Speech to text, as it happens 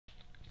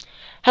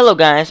Hello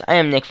guys, I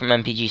am Nick from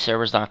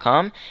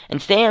MPGServers.com,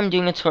 and today I'm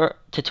doing a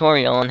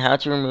tutorial on how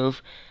to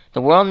remove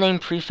the world name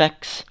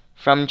prefix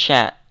from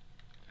chat.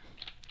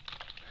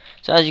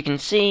 So as you can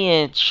see,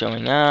 it's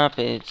showing up,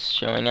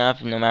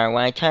 no matter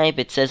what I type,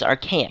 it says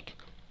archaic.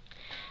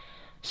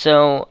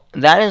 So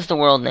that is the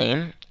world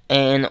name,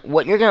 and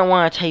what you're going to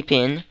want to type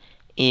in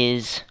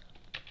is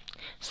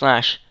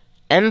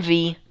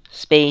 /mv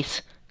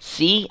space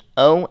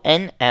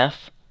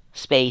conf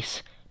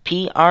space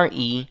prefixchat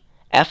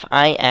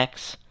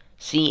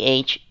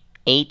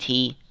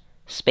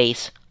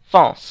space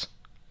false.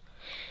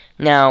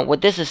 Now,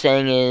 what this is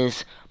saying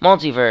is,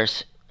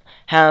 Multiverse,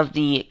 have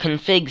the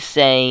configs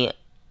say,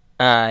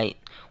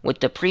 with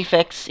the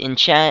prefix in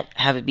chat,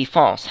 have it be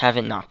false, have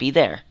it not be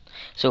there.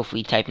 So if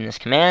we type in this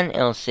command,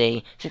 it'll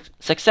say,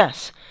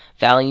 success,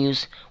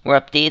 values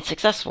were updated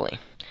successfully.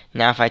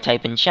 Now if I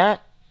type in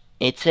chat,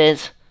 it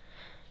says,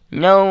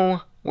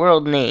 no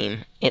world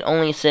name, it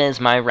only says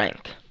my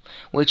rank,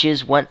 which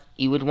is what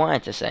you would want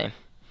it to say.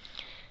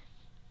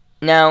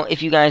 Now,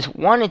 if you guys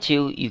wanted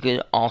to, you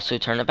could also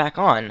turn it back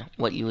on.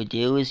 What you would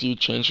do is you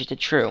change it to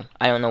true.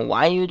 I don't know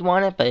why you would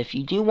want it, but if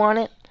you do want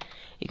it,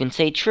 you can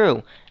say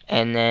true,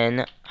 and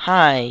then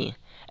hi,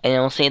 and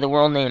it'll say the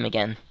world name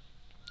again.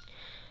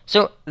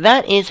 So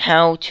that is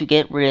how to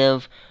get rid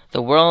of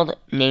the world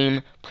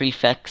name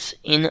prefix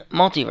in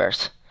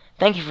Multiverse.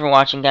 Thank you for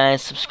watching,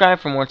 guys. Subscribe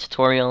for more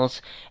tutorials,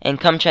 and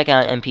come check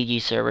out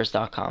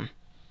MPGServers.com.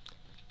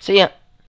 See ya!